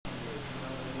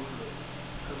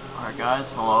Alright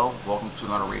guys, hello, welcome to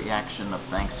another reaction of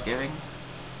Thanksgiving.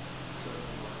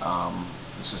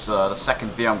 This is the second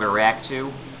video I'm going to react to.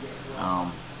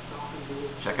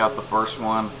 Check out the first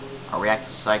one. I react to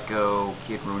Psycho,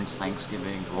 Kid Ruins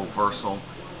Thanksgiving, Reversal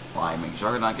by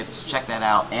McJuggernaut. Get to check that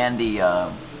out, and the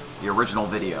original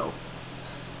video.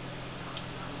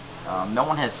 No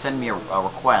one has sent me a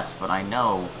request, but I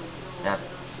know that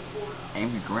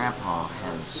Angry Grandpa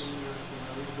has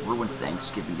ruined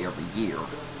Thanksgiving every year.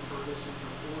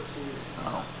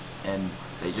 So, and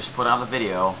they just put out a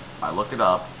video. I looked it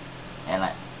up, and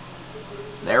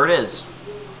there it is.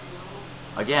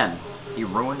 Again, he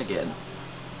ruined again.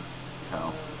 So,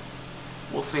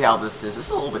 we'll see how this is. This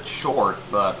is a little bit short,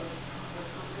 but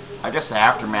I guess the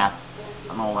aftermath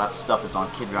and all that stuff is on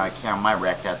Kid Ruins. I might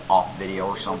react that off video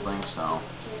or something. So,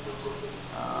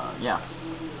 yeah.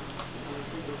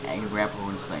 Angry Grandpa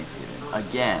ruins Thanksgiving.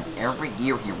 Again, every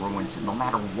year he ruins it, no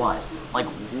matter what. Like,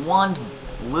 one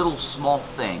little small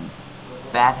thing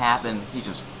bad happened, he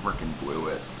just freaking blew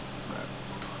it. But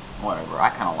whatever, I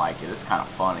kind of like it. It's kind of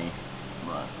funny.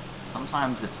 But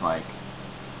sometimes it's like,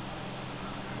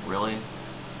 really?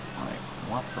 Like,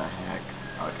 what the heck?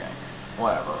 Okay,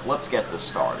 whatever. Let's get this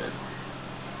started.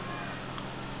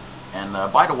 And,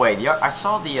 by the way, I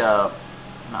saw the, no,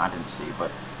 I didn't see,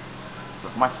 but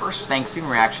my first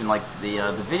Thanksgiving reaction, like,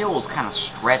 the video was kind of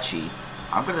stretchy.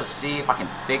 I'm gonna see if I can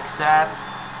fix that.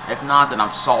 If not, then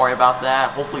I'm sorry about that.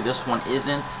 Hopefully this one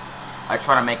isn't. I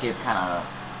try to make it kind of,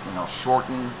 you know,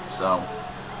 shortened, so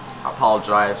I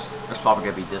apologize. There's probably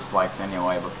gonna be dislikes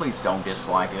anyway, but please don't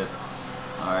dislike it.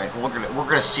 Alright, we're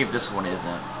gonna see if this one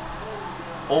isn't.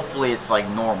 Hopefully it's like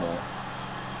normal.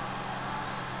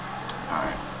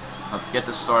 Alright, let's get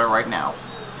this started right now.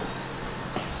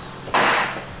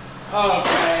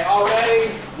 Okay,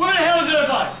 already? Where the hell is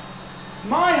everybody?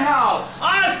 My house!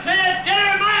 I said dinner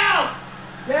at my house!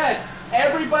 Dad,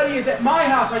 everybody is at my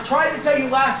house. I tried to tell you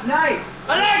last night.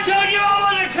 And I told you all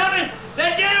when they're coming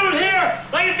that dinner was here!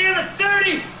 Like it's been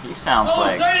 30! He sounds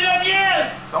like 30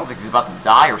 years! Sounds like he's about to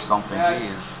die or something. Yeah.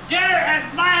 Jeez. Dinner at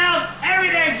my house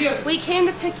every Thanksgiving! We came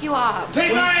to pick you up.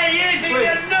 Pick my anything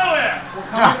out of nowhere! We're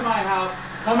coming to my house.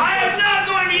 I am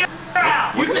not going to your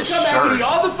house! You Look can at his come back shirt. and eat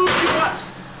all the food you want.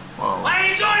 Whoa. I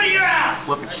ain't going to your house!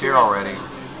 Flip a chair already.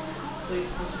 Please,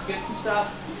 let's just get some stuff.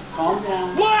 Calm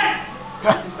down. What?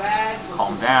 Some bags,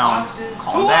 Calm some down. boxes.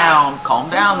 Calm down. Calm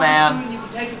down, man. You can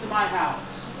take it to my house.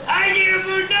 I ain't getting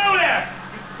food nowhere!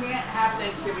 You can't have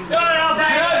Thanksgiving. No, I'll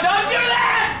take it! Don't do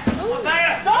that! I'll take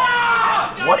it!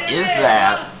 Stop! What is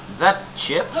that? Is that How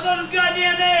chips? about those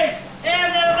goddamn things? And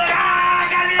they're like,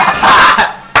 goddamn!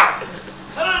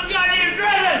 How about those goddamn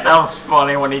dresses? That was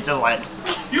funny when he just like.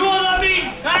 You won't let me!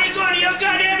 I ain't going to your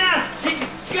goddamn house! Ooh.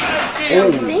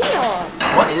 Goddamn!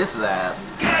 Damn. What is that?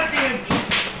 Goddamn!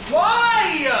 Why?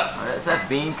 Is that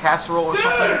bean casserole or Dude!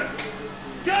 something?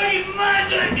 Don't eat my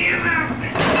goddamn house!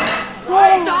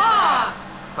 Stop.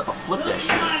 But to flip that Don't eat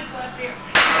shit. my goddamn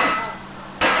house!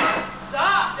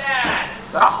 Stop that!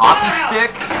 Is that a hockey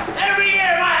stick? Every year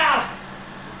in my house!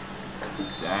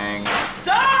 Dang.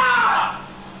 Stop!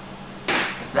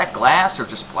 Is that glass or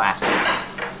just plastic?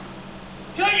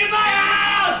 Don't eat my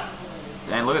house!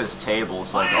 Dang, look at this table.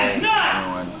 It's like all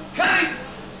ruined. Coming!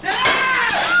 Stop!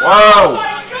 Whoa! Oh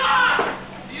my God!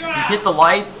 You're You out! hit the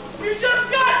light? You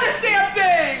just got this damn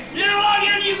thing! You walk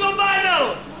in, you go buy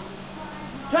those!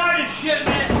 Tired of shit,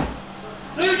 man!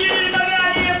 Look at my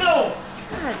goddamn bowl!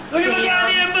 God Look at my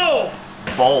damn. goddamn bowl!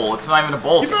 Bowl. It's not even a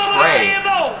bowl. You It's a broke my tray. goddamn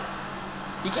bowl!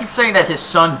 He keeps saying that his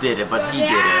son did it, but he did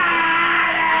it.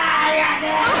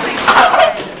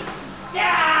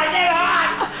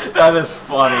 That is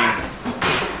funny.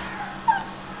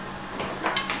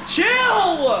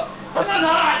 Chill!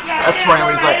 That's funny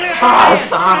when he's like, ah,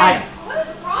 it's hot. What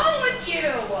is wrong with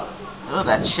you? Ugh,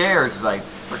 that chair is like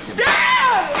freaking.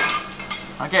 Dad!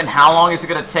 Again, how long is it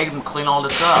gonna take him to clean all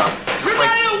this up? Just You're like,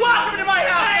 not even welcome to my I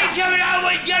house! ain't coming out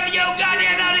with your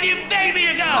goddamn house if you beg me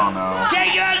to go! oh no.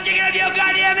 Take your ass out of your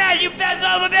goddamn house, you fat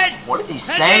son of a bitch! What is he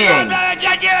saying?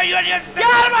 Get Get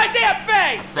out of my damn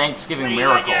face! Thanksgiving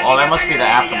miracle. Oh, that must be the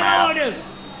aftermath.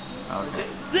 Okay.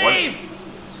 What? Leave!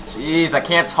 Jeez, I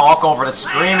can't talk over the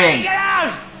screaming. Get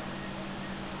out!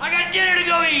 I got dinner to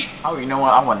go eat! Oh, you know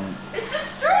what? I wouldn't. It's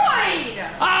destroyed.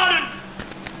 Oh,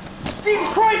 Jesus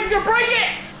Christ, you're gonna break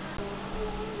it!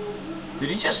 Did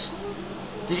he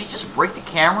just break the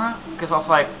camera? Because I was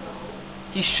like,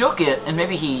 he shook it and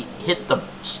maybe he hit the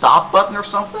stop button or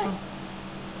something.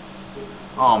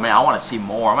 Oh man, I want to see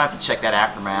more. I'm gonna have to check that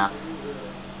aftermath.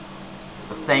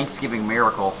 The Thanksgiving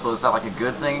miracle. So is that like a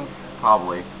good thing?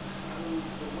 Probably.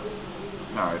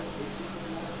 Alright.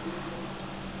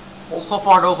 Well, so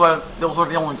far those are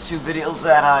the only 2 videos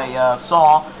that I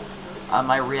saw. I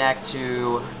might react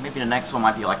to, maybe the next one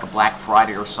might be like a Black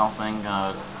Friday or something.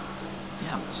 Yeah,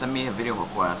 send me a video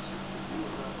request,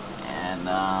 and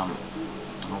I'll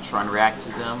try and react to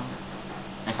them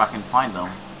if I can find them.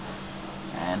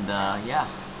 And yeah.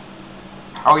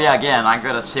 Oh yeah, again, I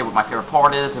gotta say what my favorite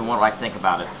part is and what do I think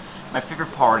about it. My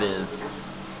favorite part is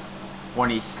when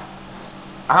he's,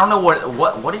 I don't know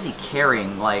what is he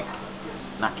carrying, like,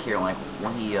 not carrying, like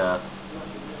when he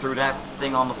threw that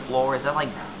thing on the floor. Is that like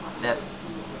that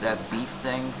beef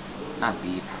thing? Not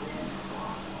beef.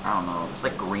 I don't know. It's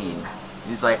like green.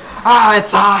 He's like, ah,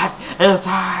 it's hot, it's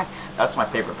hot. That's my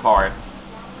favorite part.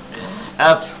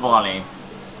 That's funny.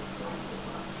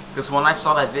 Because when I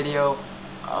saw that video,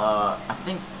 I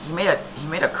think he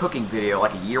made a cooking video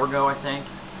like a year ago, I think.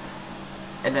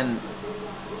 And then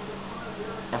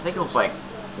I think it was like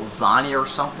lasagna or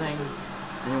something.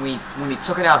 And when he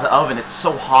took it out of the oven, it's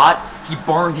so hot, he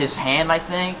burned his hand, I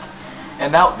think.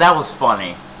 And that was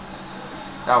funny.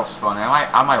 That was funny.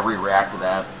 I might re-react to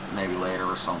that maybe later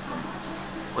or something.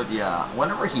 But yeah,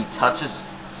 whenever he touches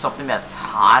something that's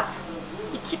hot,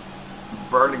 he keeps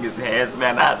burning his hands.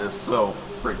 Man, that is so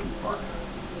freaking funny.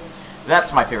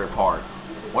 That's my favorite part.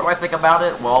 What do I think about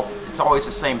it? Well, it's always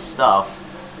the same stuff.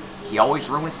 He always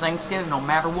ruins Thanksgiving no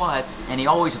matter what, and he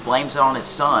always blames it on his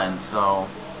son, so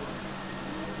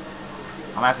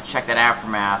I'm gonna have to check that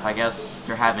aftermath. I guess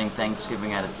they're having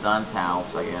Thanksgiving at his son's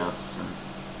house, I guess.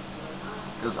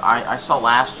 Because I saw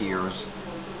last year's,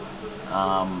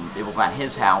 it was at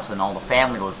his house and all the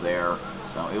family was there,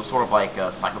 so it was sort of like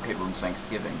Psycho Kid ruins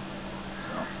Thanksgiving.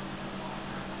 So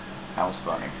that was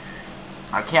funny.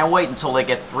 I can't wait until they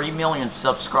get 3 million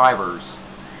subscribers.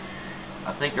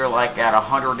 I think they're like at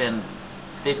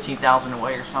 115,000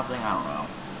 away or something. I don't know.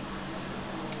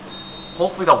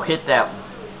 Hopefully they'll hit that.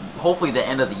 Hopefully the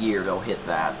end of the year they'll hit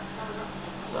that.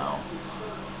 So,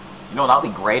 you know, that'd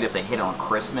be great if they hit it on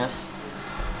Christmas.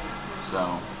 So,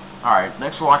 alright,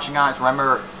 thanks for watching, guys.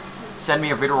 Remember, send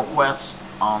me a video request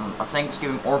on a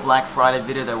Thanksgiving or Black Friday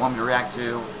video that you want me to react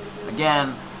to.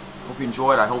 Again, hope you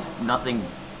enjoyed. I hope nothing.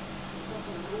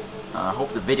 I hope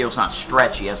the video's not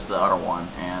stretchy as the other one.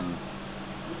 And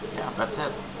yeah, that's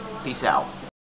it. Peace out.